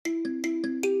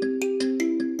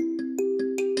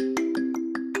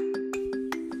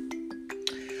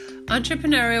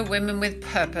Entrepreneurial Women with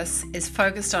Purpose is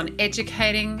focused on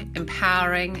educating,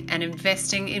 empowering, and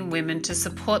investing in women to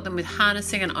support them with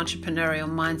harnessing an entrepreneurial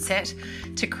mindset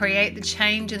to create the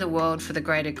change in the world for the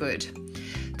greater good.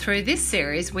 Through this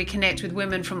series, we connect with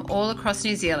women from all across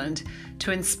New Zealand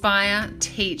to inspire,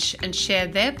 teach, and share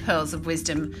their pearls of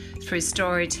wisdom through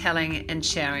storytelling and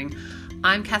sharing.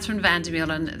 I'm Catherine van der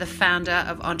Meulen, the founder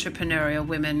of Entrepreneurial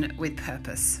Women with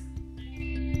Purpose.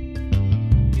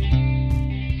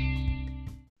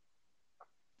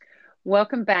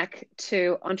 Welcome back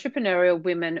to Entrepreneurial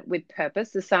Women with Purpose.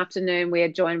 This afternoon, we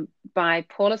are joined by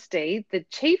Paula Steed, the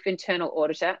Chief Internal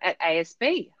Auditor at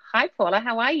ASB. Hi, Paula.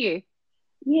 How are you?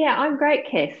 Yeah, I'm great,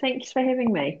 Kath. Thanks for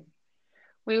having me.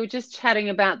 We were just chatting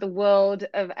about the world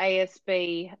of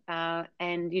ASB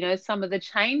and some of the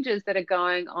changes that are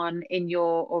going on in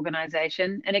your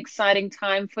organisation. An exciting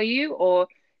time for you or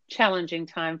challenging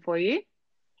time for you?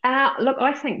 Look,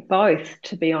 I think both,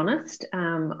 to be honest.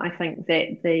 I think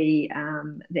that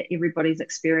that everybody's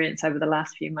experience over the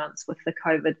last few months with the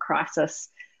COVID crisis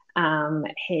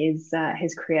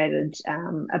has created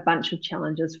a bunch of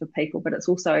challenges for people, but it's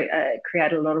also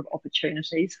created a lot of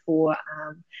opportunities for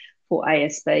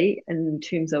ASB in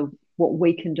terms of what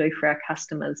we can do for our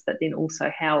customers, but then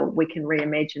also how we can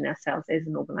reimagine ourselves as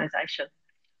an organisation.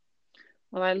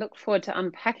 Well, I look forward to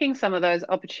unpacking some of those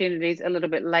opportunities a little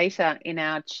bit later in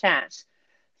our chat.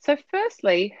 So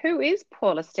firstly, who is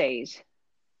Paula Steed?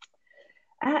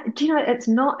 Do you know, it's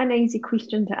not an easy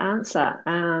question to answer,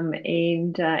 and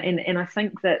I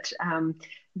think that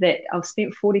that I've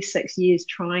spent 46 years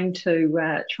trying to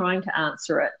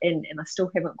answer it, and I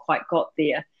still haven't quite got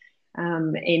there.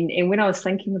 And when I was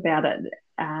thinking about it,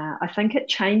 I think it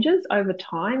changes over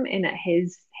time, and it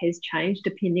has changed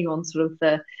depending on sort of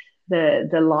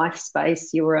the life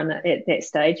space you're in at that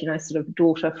stage. You know, sort of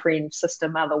daughter, friend, sister,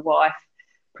 mother, wife,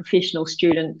 professional,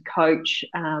 student, coach.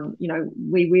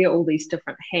 We wear all these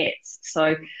different hats.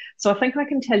 So I think I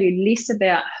can tell you less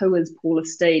about who is Paula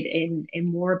Steed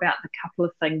and more about the couple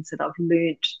of things that I've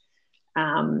learnt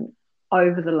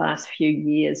over the last few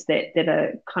years that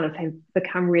are kind of have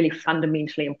become really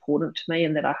fundamentally important to me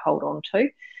and that I hold on to.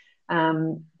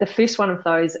 The first one of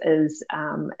those is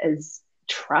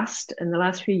trust. In the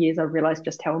last few years, I've realized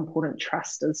just how important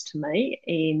trust is to me,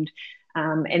 and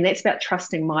that's about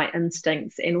trusting my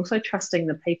instincts and also trusting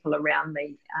the people around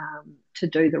me to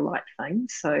do the right thing.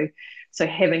 So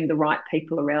having the right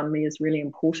people around me is really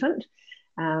important.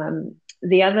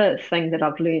 The other thing that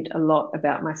I've learned a lot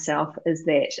about myself is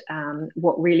that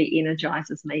what really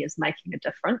energizes me is making a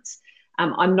difference.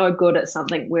 I'm no good at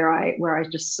something where I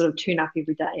just sort of turn up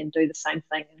every day and do the same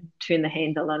thing and turn the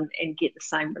handle and get the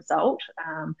same result.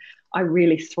 I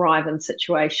really thrive in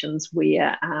situations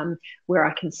where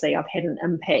I can see I've had an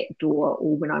impact, or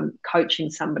when I'm coaching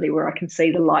somebody where I can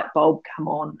see the light bulb come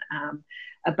on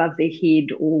above their head,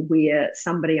 or where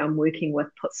somebody I'm working with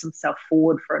puts themselves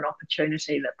forward for an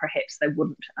opportunity that perhaps they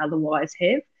wouldn't otherwise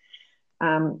have.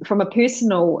 From a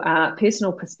personal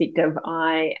perspective,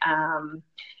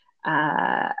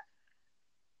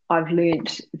 I've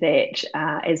learnt that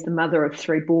as the mother of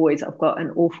three boys, I've got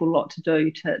an awful lot to do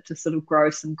to sort of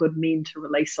grow some good men to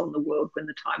release on the world when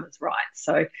the time is right.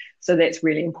 So that's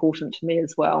really important to me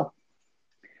as well.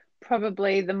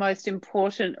 Probably the most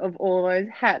important of all those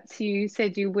hats you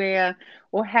said you wear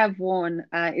or have worn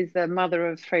is the mother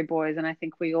of three boys. And I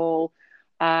think we all,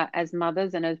 as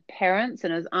mothers and as parents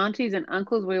and as aunties and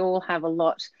uncles, we all have a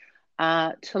lot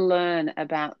to learn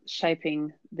about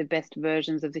shaping the best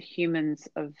versions of the humans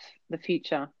of the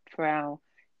future for our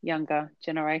younger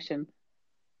generation.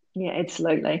 Yeah,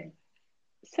 absolutely.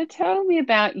 So tell me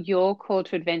about your call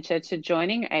to adventure to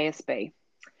joining ASB.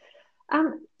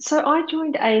 So I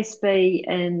joined ASB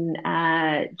in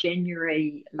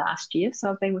January last year.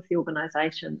 So I've been with the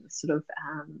organisation sort of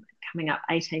coming up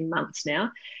 18 months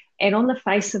now. And on the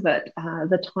face of it,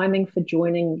 the timing for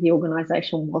joining the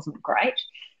organisation wasn't great.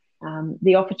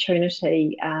 The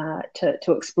opportunity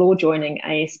to explore joining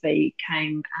ASB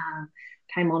came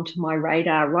onto my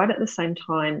radar right at the same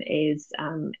time as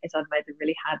I'd made the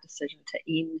really hard decision to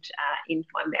end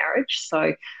my marriage.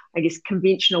 So I guess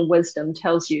conventional wisdom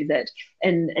tells you that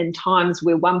in times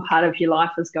where one part of your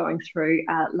life is going through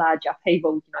large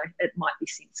upheaval, it might be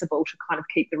sensible to kind of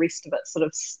keep the rest of it sort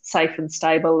of safe and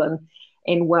stable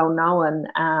and well known.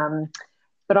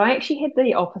 But I actually had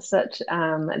the opposite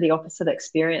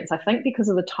experience. I think because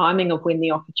of the timing of when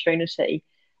the opportunity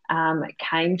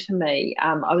came to me.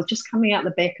 I was just coming out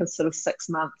the back of sort of 6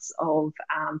 months of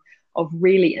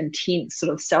really intense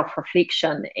sort of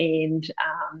self-reflection and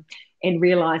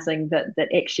realizing that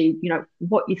actually,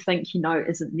 what you think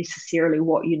isn't necessarily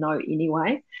what you know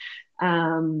anyway.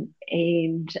 And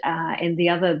the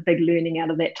other big learning out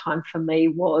of that time for me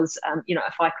was,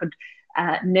 if I could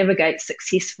navigate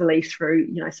successfully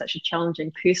through, such a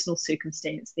challenging personal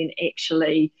circumstance, then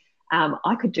actually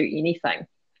I could do anything,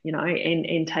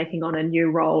 and taking on a new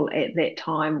role at that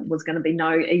time was going to be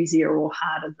no easier or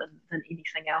harder than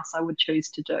anything else I would choose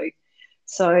to do.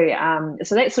 So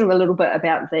that's sort of a little bit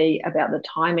about the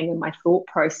timing and my thought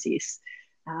process.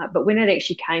 But when it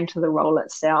actually came to the role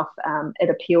itself, it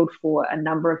appealed for a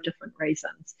number of different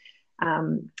reasons.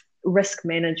 Risk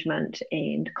management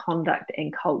and conduct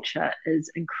and culture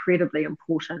is incredibly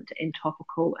important and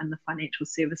topical in the financial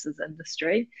services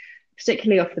industry,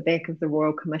 particularly off the back of the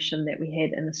Royal Commission that we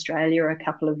had in Australia a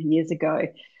couple of years ago.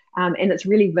 And it's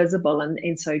really visible.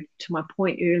 And so to my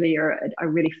point earlier, I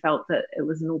really felt that it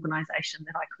was an organisation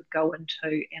that I could go into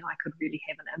and I could really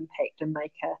have an impact and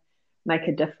make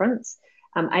a difference.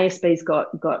 ASB's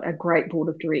got a great board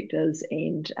of directors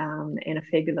and a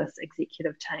fabulous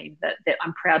executive team that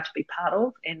I'm proud to be part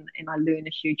of, and I learn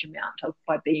a huge amount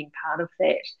by being part of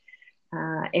that.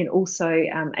 And also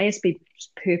ASB's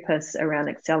purpose around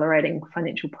accelerating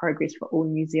financial progress for all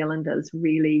New Zealanders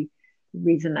really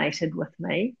resonated with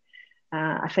me.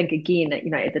 I think again,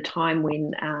 at the time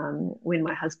when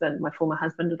my former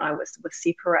husband and I was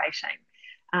separating,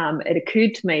 it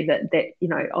occurred to me that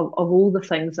of all the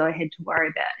things I had to worry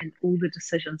about and all the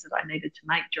decisions that I needed to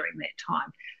make during that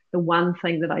time, the one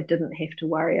thing that I didn't have to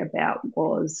worry about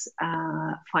was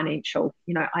financial.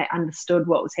 I understood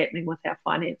what was happening with our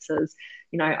finances.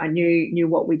 I knew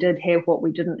what we did have, what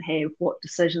we didn't have, what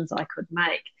decisions I could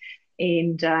make.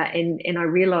 And I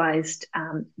realised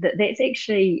that that's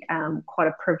actually quite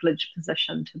a privileged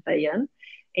position to be in.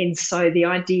 And so the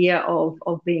idea of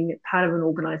being part of an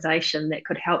organisation that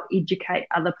could help educate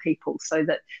other people so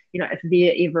that, if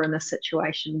they're ever in a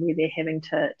situation where they're having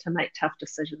to make tough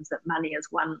decisions, that money is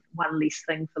one less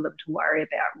thing for them to worry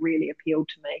about really appealed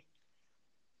to me.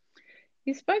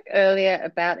 You spoke earlier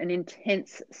about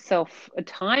a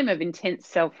time of intense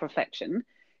self-reflection.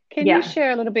 Can you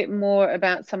share a little bit more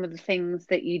about some of the things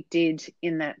that you did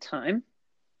in that time?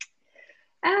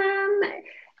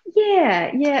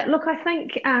 Yeah. Look, I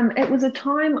think it was a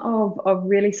time of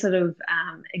really sort of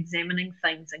examining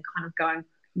things and kind of going,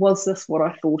 was this what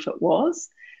I thought it was?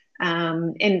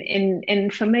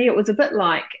 And for me, it was a bit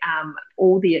like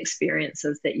all the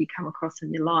experiences that you come across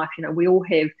in your life. We all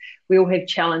have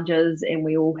challenges, and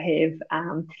we all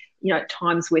have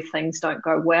times where things don't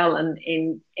go well. And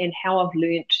how I've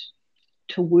learnt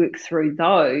to work through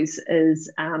those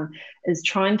is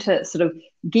trying to sort of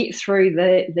get through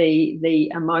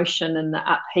the emotion and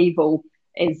the upheaval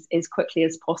as quickly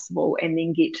as possible, and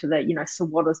then get to the, so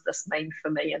what does this mean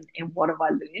for me, and what have I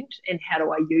learned, and how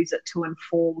do I use it to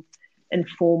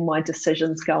inform my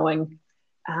decisions going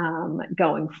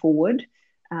forward.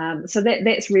 So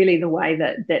that's really the way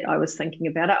that I was thinking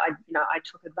about it. I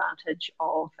took advantage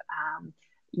of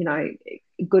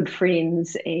good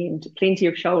friends and plenty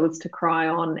of shoulders to cry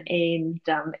on, and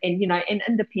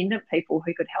independent people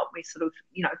who could help me sort of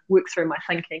work through my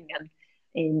thinking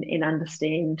and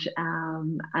understand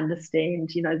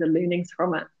the learnings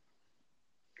from it.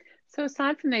 So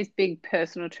aside from these big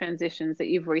personal transitions that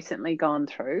you've recently gone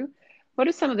through, what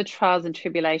are some of the trials and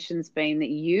tribulations been that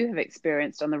you have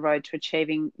experienced on the road to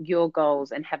achieving your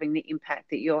goals and having the impact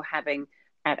that you're having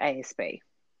at ASB?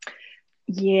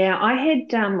 Yeah, I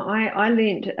had I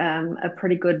learned a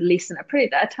pretty good lesson,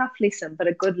 a tough lesson, but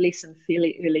a good lesson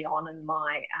fairly early on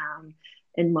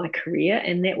in my career,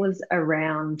 and that was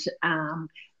around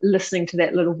listening to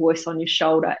that little voice on your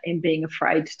shoulder and being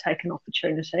afraid to take an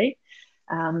opportunity.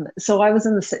 So I was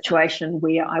in the situation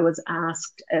where I was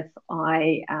asked if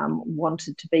I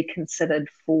wanted to be considered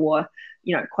for,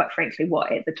 quite frankly,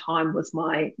 what at the time was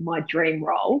my dream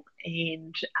role,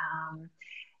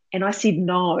 and I said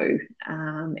no,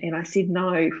 and I said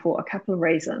no for a couple of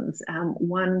reasons.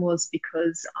 One was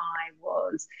because I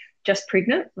was just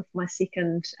pregnant with my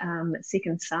second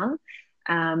son,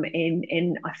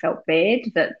 and I felt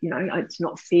bad that it's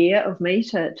not fair of me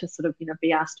to sort of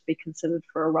be asked to be considered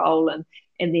for a role and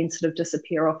then sort of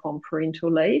disappear off on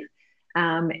parental leave.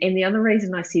 And the other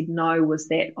reason I said no was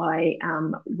that I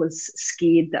was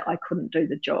scared that I couldn't do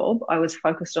the job. I was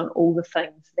focused on all the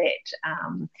things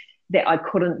that I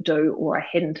couldn't do or I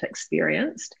hadn't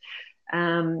experienced.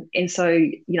 And so,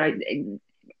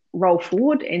 roll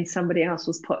forward and somebody else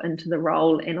was put into the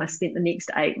role, and I spent the next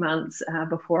 8 months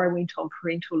before I went on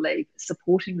parental leave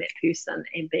supporting that person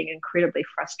and being incredibly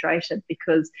frustrated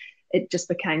because it just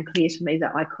became clear to me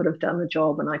that I could have done the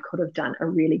job and I could have done a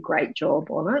really great job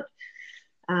on it.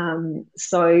 So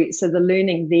the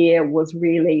learning there was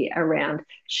really around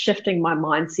shifting my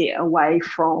mindset away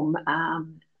from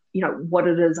what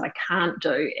it is I can't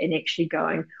do, and actually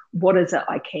going, what is it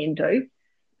I can do?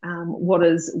 What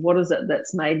is it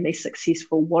that's made me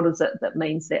successful? What is it that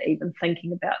means they're even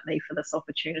thinking about me for this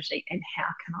opportunity, and how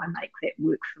can I make that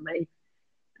work for me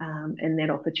in that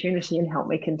opportunity and help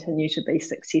me continue to be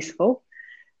successful?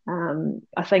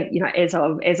 I think as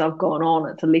I've gone on,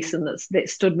 it's a lesson that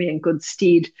stood me in good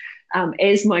stead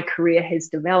as my career has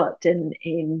developed, and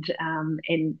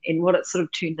what it's sort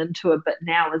of turned into a bit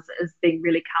now is being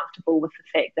really comfortable with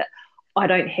the fact that I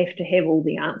don't have to have all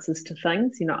the answers to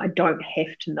things. I don't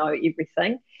have to know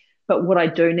everything, but what I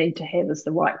do need to have is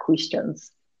the right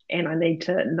questions, and I need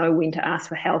to know when to ask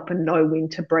for help and know when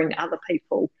to bring other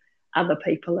people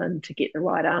in to get the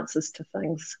right answers to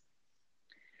things.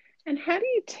 And how do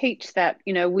you teach that,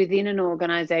 within an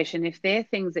organization, if there are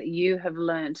things that you have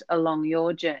learned along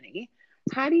your journey,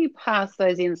 how do you pass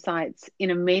those insights in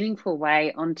a meaningful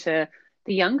way onto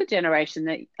the younger generation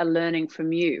that are learning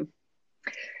from you?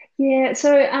 Yeah,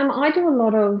 so I do a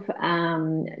lot of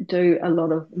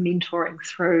mentoring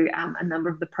through a number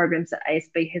of the programs that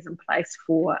ASB has in place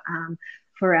for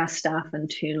our staff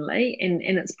internally, and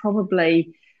it's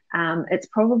probably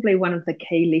one of the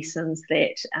key lessons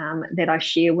that I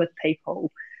share with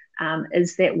people.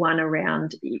 Is that one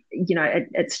around,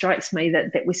 it strikes me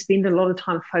that we spend a lot of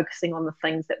time focusing on the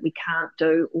things that we can't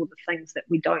do or the things that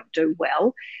we don't do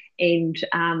well. And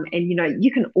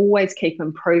you can always keep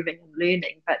improving and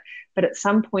learning, but at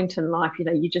some point in life,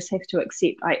 you just have to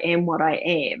accept I am what I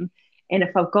am. And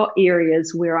if I've got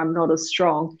areas where I'm not as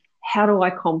strong, how do I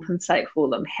compensate for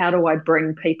them? How do I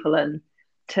bring people in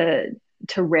to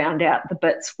round out the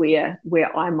bits where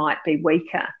I might be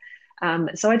weaker?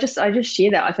 So I just share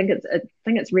that. I think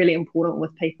it's really important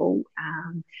with people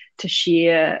to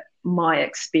share my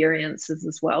experiences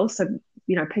as well. So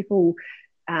people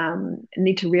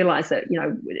need to realise that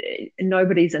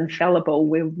nobody's infallible.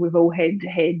 We've all had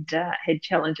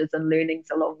challenges and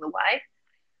learnings along the way.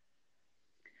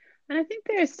 And I think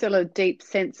there is still a deep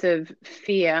sense of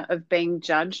fear of being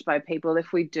judged by people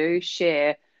if we do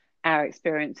share our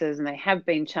experiences and they have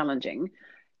been challenging.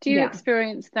 Do you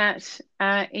experience that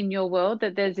in your world,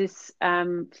 that there's this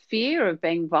fear of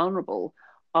being vulnerable,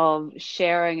 of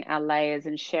sharing our layers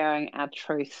and sharing our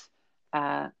truth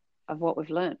of what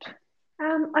we've learned?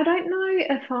 I don't know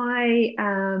if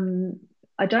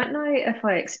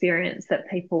I experience that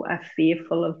people are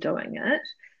fearful of doing it.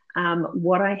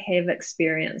 What I have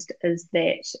experienced is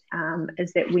that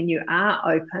when you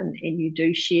are open and you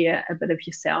do share a bit of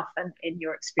yourself and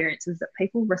your experiences, that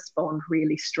people respond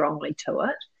really strongly to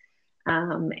it,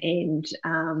 and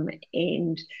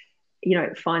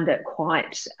find it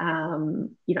quite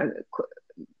can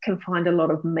find a lot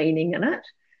of meaning in it.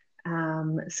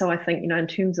 So I think in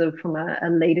terms of from a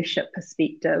leadership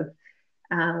perspective,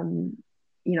 I've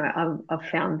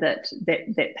found that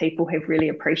people have really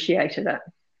appreciated it.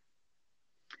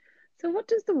 So what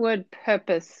does the word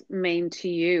purpose mean to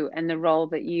you and the role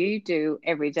that you do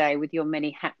every day with your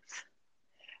many hats?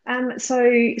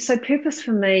 So purpose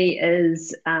for me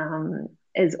is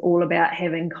all about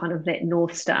having kind of that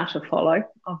North Star to follow,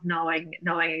 of knowing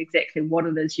exactly what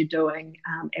it is you're doing,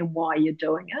 and why you're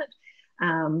doing it.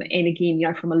 And again,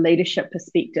 from a leadership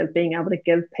perspective, being able to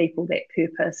give people that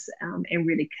purpose, and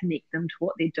really connect them to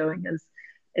what they're doing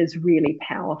is really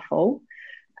powerful.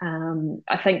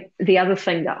 I think the other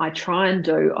thing that I try and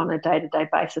do on a day-to-day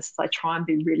basis is I try and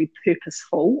be really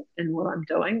purposeful in what I'm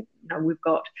doing. We've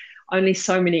got only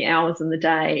so many hours in the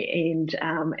day, and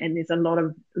there's a lot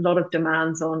of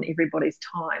demands on everybody's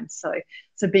time. So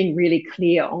being really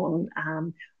clear on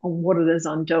what it is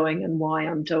I'm doing and why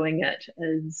I'm doing it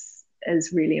is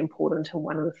really important, and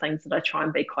one of the things that I try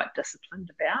and be quite disciplined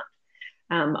about.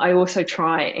 I also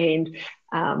try and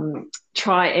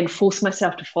force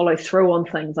myself to follow through on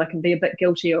things. I can be a bit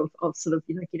guilty of sort of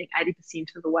getting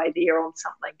 80% of the way there on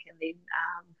something, and then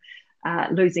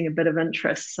losing a bit of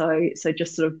interest. So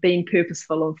just sort of being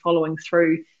purposeful and following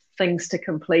through things to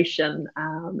completion,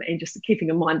 and just keeping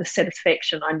in mind the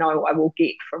satisfaction I know I will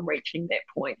get from reaching that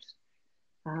point.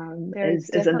 There's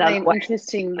definitely an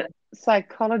interesting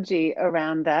psychology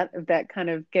around that, of that kind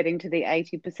of getting to the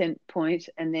 80% point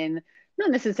and then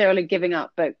not necessarily giving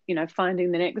up, but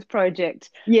finding the next project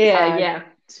to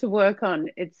work on.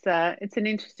 It's an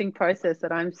interesting process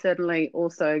that I'm certainly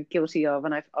also guilty of,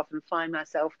 and I often find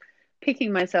myself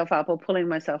picking myself up or pulling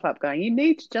myself up going, you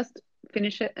need to just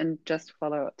finish it and just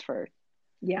follow it through.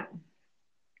 Yeah.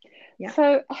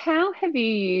 So how have you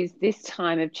used this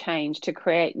time of change to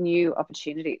create new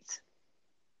opportunities?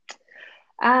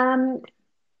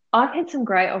 I've had some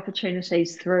great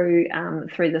opportunities through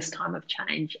through this time of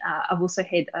change. I've also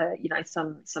had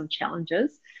some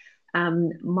challenges.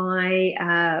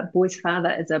 My boy's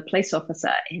father is a police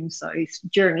officer, and so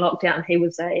during lockdown he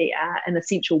was a an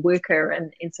essential worker,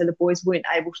 and so the boys weren't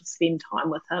able to spend time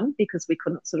with him because we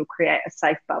couldn't sort of create a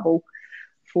safe bubble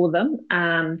for them.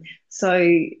 So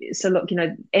look,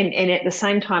 and at the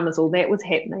same time as all that was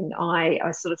happening,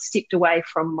 I sort of stepped away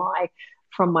from my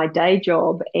day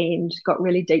job and got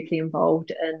really deeply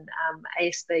involved in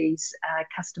ASB's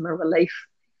customer relief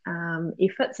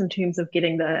efforts in terms of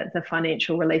getting the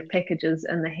financial relief packages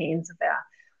in the hands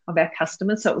of our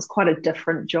customers. So it was quite a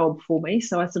different job for me.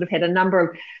 So I sort of had a number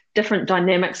of different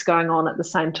dynamics going on at the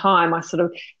same time. I sort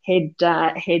of had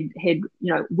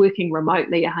working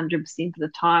remotely 100% of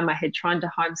the time. I had trying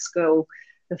to homeschool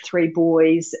the three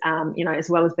boys, as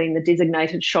well as being the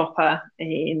designated shopper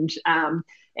and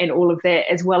all of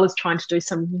that, as well as trying to do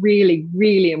some really,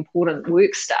 really important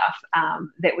work stuff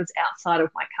that was outside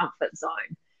of my comfort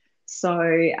zone. So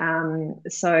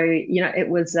it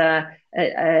was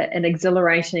an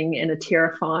exhilarating and a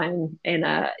terrifying and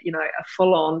a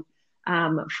full on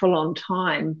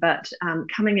time. But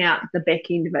coming out the back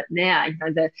end of it now,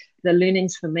 the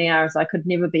learnings for me are I could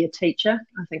never be a teacher.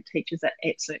 I think teachers are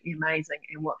absolutely amazing,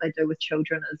 and what they do with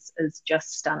children is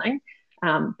just stunning.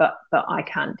 But I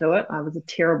can't do it. I was a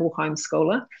terrible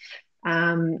homeschooler.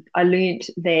 I learned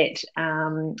that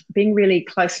being really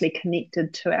closely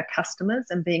connected to our customers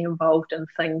and being involved in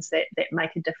things that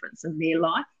make a difference in their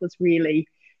life was really,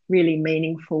 really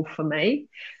meaningful for me.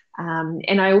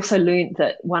 And I also learned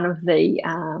that one of the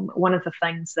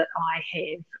things that I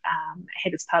have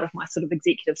had as part of my sort of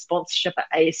executive sponsorship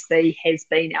at ASB has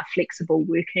been our flexible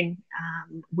working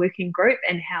group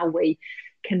and how we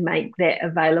can make that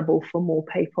available for more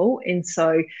people. And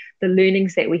so the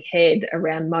learnings that we had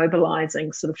around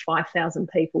mobilizing sort of 5,000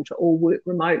 people to all work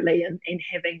remotely and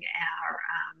having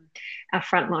our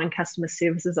frontline customer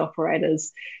services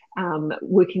operators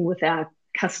working with our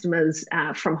customers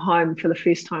from home for the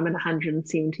first time in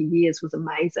 170 years was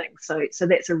amazing. So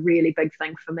that's a really big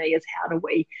thing for me, is how do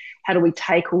we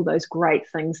take all those great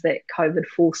things that COVID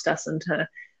forced us into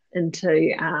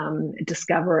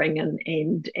discovering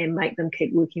and make them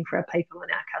keep working for our people and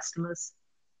our customers.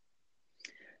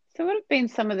 So what have been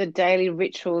some of the daily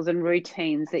rituals and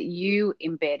routines that you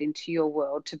embed into your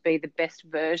world to be the best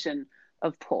version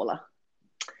of Paula?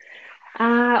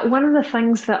 One of the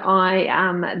things that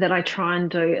I try and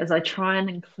do is I try and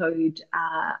include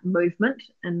movement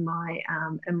in my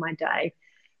day.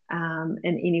 In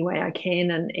any way I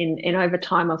can, and over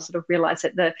time I've sort of realised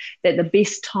that the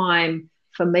best time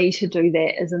for me to do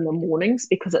that is in the mornings,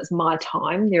 because it's my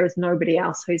time. There is nobody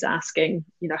else who's asking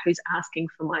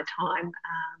for my time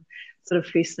sort of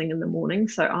first thing in the morning.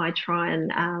 So I try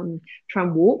and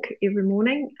walk every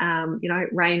morning,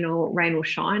 rain or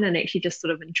shine, and actually just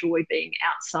sort of enjoy being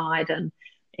outside and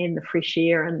the fresh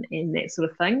air and that sort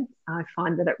of thing. I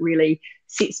find that it really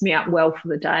sets me up well for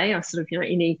the day. I sort of,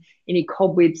 any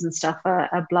cobwebs and stuff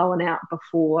are blowing out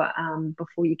before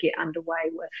you get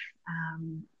underway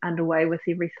with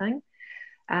everything.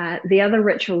 The other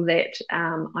ritual that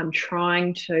I'm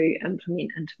trying to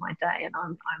implement into my day, and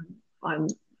I'm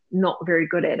not very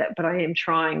good at it, but I am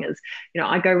trying, is,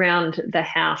 I go around the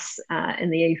house in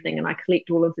the evening and I collect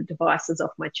all of the devices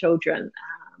off my children.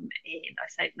 And I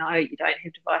say, no, you don't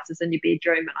have devices in your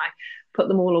bedroom, and I put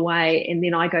them all away, and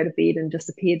then I go to bed and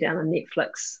disappear down a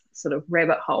Netflix sort of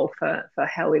rabbit hole for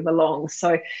however long.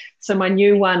 So my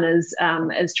new one is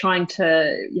trying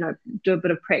to do a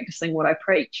bit of practicing what I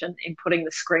preach and putting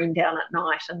the screen down at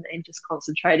night and just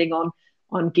concentrating on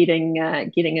getting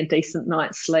a decent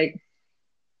night's sleep.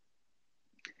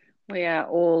 We are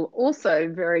all also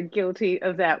very guilty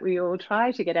of that. We all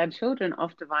try to get our children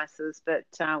off devices, but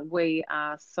we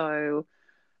are so,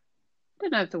 I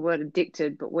don't know if the word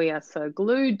addicted, but we are so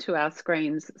glued to our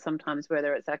screens sometimes,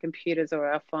 whether it's our computers or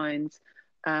our phones.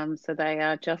 So they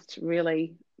are just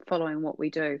really following what we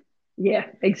do. Yeah,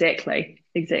 exactly.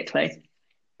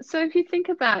 So if you think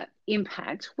about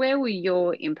impact, where will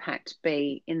your impact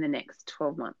be in the next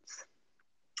 12 months?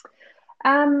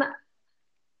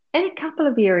 In a couple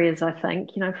of areas, I think,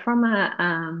 from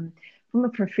a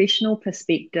professional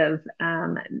perspective,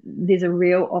 there's a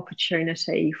real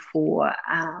opportunity for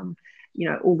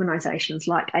organisations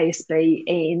like ASB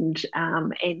and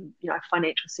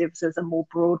financial services and more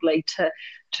broadly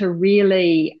to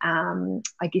really,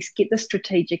 I guess, get the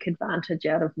strategic advantage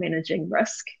out of managing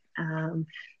risk. For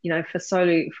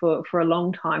a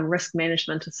long time, risk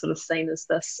management is sort of seen as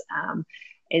this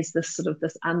as this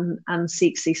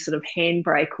unsexy sort of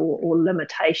handbrake or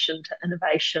limitation to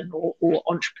innovation or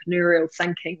entrepreneurial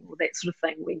thinking or that sort of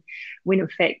thing. When in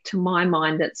fact, to my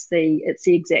mind, it's the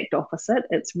exact opposite.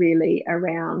 It's really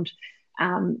around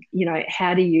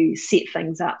how do you set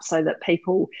things up so that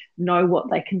people know what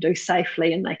they can do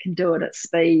safely and they can do it at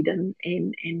speed and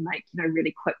make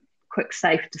really quick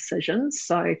safe decisions.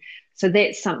 So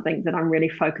that's something that I'm really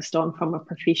focused on from a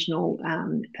professional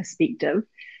perspective.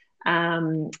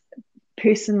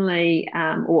 Personally,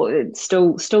 or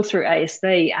still through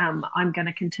ASB, I'm going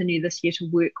to continue this year to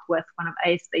work with one of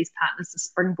ASB's partners, the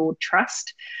Springboard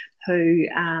Trust, who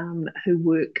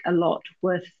work a lot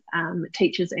with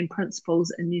teachers and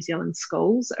principals in New Zealand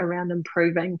schools around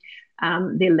improving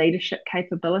their leadership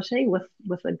capability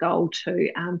with a goal to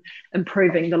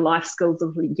improving the life skills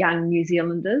of young New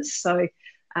Zealanders. So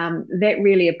that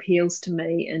really appeals to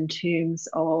me in terms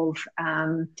of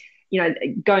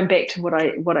going back to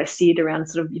what I said around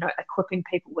sort of equipping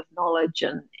people with knowledge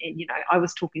and I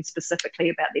was talking specifically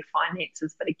about their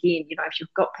finances, but again, if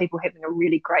you've got people having a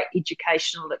really great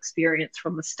educational experience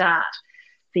from the start,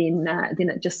 then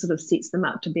it just sort of sets them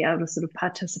up to be able to sort of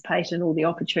participate in all the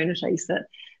opportunities that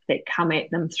come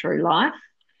at them through life.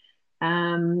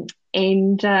 And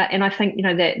I think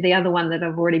that the other one that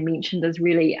I've already mentioned is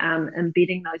really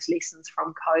embedding those lessons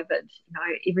from COVID.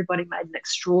 Everybody made an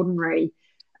extraordinary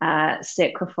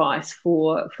sacrifice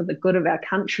for the good of our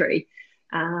country,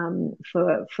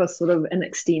 for sort of an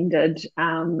extended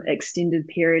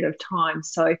period of time.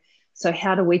 So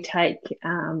how do we take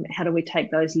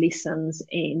those lessons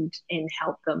and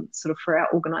help them sort of for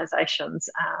our organisations,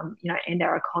 and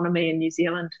our economy in New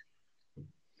Zealand?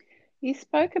 You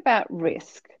spoke about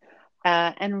risk,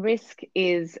 and risk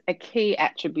is a key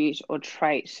attribute or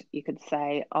trait, you could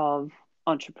say, of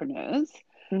entrepreneurs.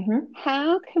 Mm-hmm.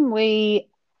 How can we,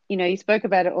 you spoke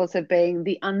about it also being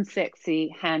the unsexy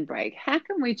handbrake. How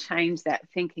can we change that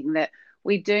thinking that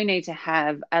we do need to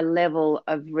have a level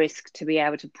of risk to be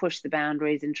able to push the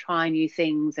boundaries and try new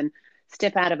things and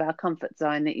step out of our comfort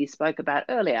zone that you spoke about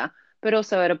earlier, but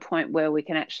also at a point where we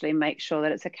can actually make sure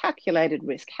that it's a calculated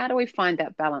risk? How do we find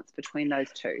that balance between those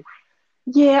two?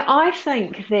 Yeah, I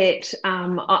think that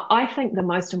I think the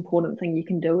most important thing you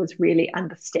can do is really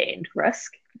understand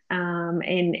risk.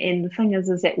 And the thing is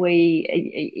that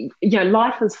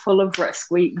life is full of risk.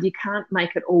 You can't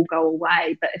make it all go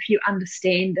away, but if you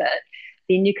understand it,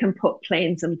 then you can put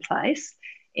plans in place.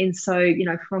 And so,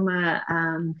 from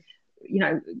an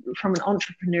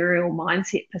entrepreneurial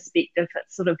mindset perspective,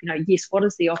 it's sort of, yes, what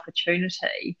is the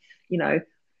opportunity?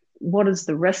 What is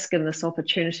the risk in this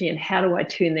opportunity, and how do I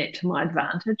turn that to my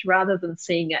advantage rather than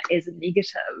seeing it as a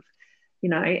negative?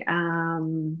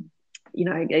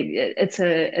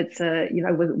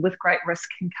 With great risk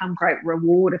can come great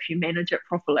reward if you manage it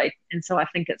properly. And so I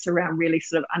think it's around really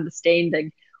sort of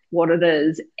understanding what it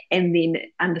is and then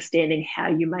understanding how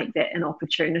you make that an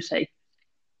opportunity.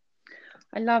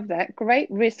 I love that. Great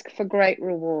risk for great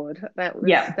reward.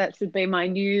 That should be my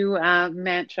new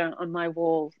mantra on my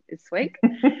wall this week.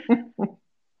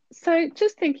 So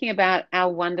just thinking about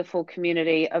our wonderful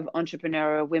community of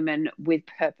entrepreneurial women with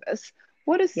purpose,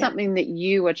 what is something that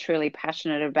you are truly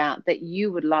passionate about that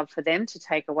you would love for them to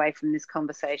take away from this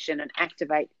conversation and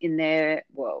activate in their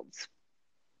worlds?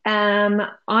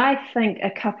 I think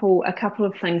a couple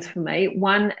of things for me.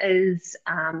 One is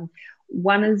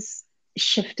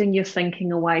shifting your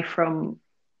thinking away from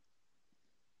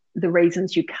the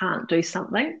reasons you can't do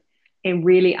something and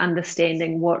really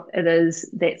understanding what it is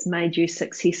that's made you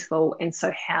successful, and so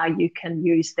how you can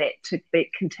use that to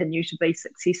continue to be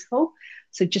successful.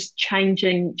 So just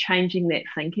changing that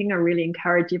thinking. I really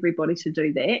encourage everybody to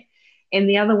do that. And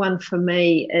the other one for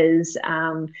me is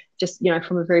just,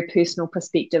 from a very personal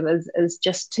perspective, is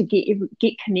just to get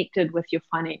connected with your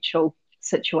financial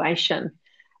situation.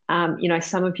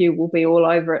 Some of you will be all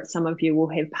over it. Some of you will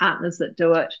have partners that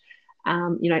do it.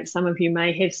 Some of you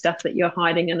may have stuff that you're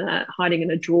hiding in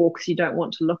a drawer because you don't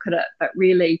want to look at it. But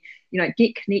really,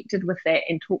 get connected with that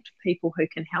and talk to people who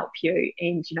can help you.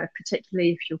 And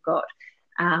particularly if you've got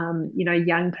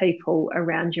young people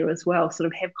around you as well, sort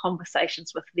of have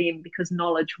conversations with them, because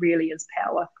knowledge really is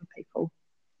power for people.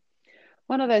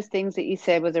 One of those things that you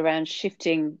said was around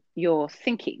shifting your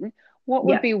thinking. What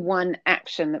would be one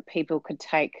action that people could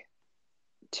take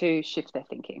to shift their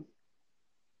thinking?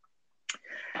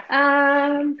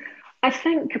 I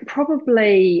think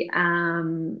probably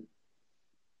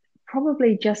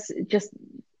just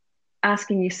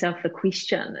asking yourself the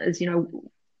question is,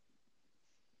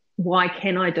 why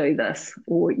can I do this?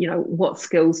 Or, what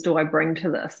skills do I bring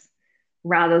to this?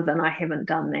 Rather than I haven't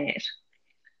done that.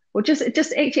 Or just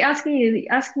actually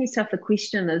asking yourself the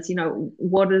question is,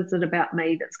 what is it about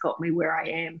me that's got me where I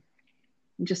am?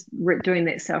 Just doing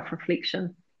that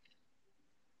self-reflection.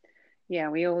 Yeah,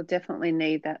 we all definitely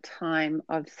need that time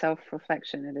of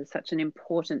self-reflection. It is such an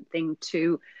important thing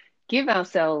to give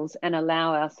ourselves and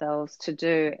allow ourselves to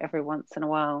do every once in a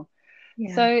while.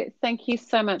 Yeah. So thank you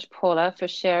so much, Paula, for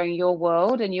sharing your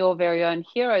world and your very own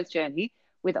hero's journey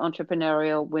with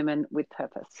Entrepreneurial Women with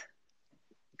Purpose.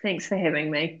 Thanks for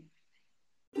having me.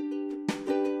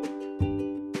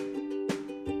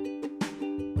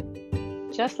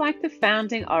 Just like the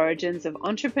founding origins of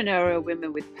Entrepreneurial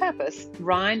Women with Purpose,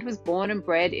 Rind was born and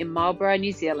bred in Marlborough,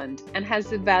 New Zealand, and has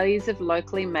the values of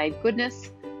locally made goodness,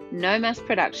 no mass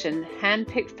production,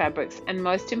 hand-picked fabrics, and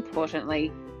most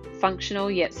importantly,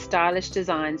 functional yet stylish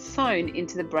designs sewn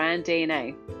into the brand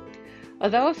DNA.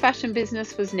 Although a fashion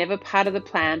business was never part of the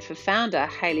plan for founder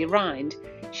Hayley Rind,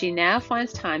 she now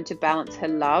finds time to balance her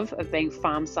love of being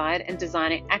farmside and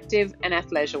designing active and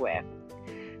athleisure wear.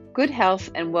 Good health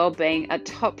and well-being are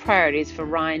top priorities for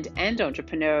Rind and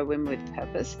Entrepreneurial Women with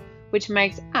Purpose, which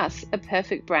makes us a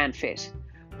perfect brand fit.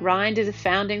 Rind is a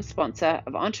founding sponsor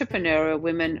of Entrepreneurial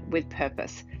Women with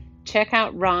Purpose. Check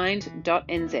out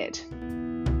rind.nz.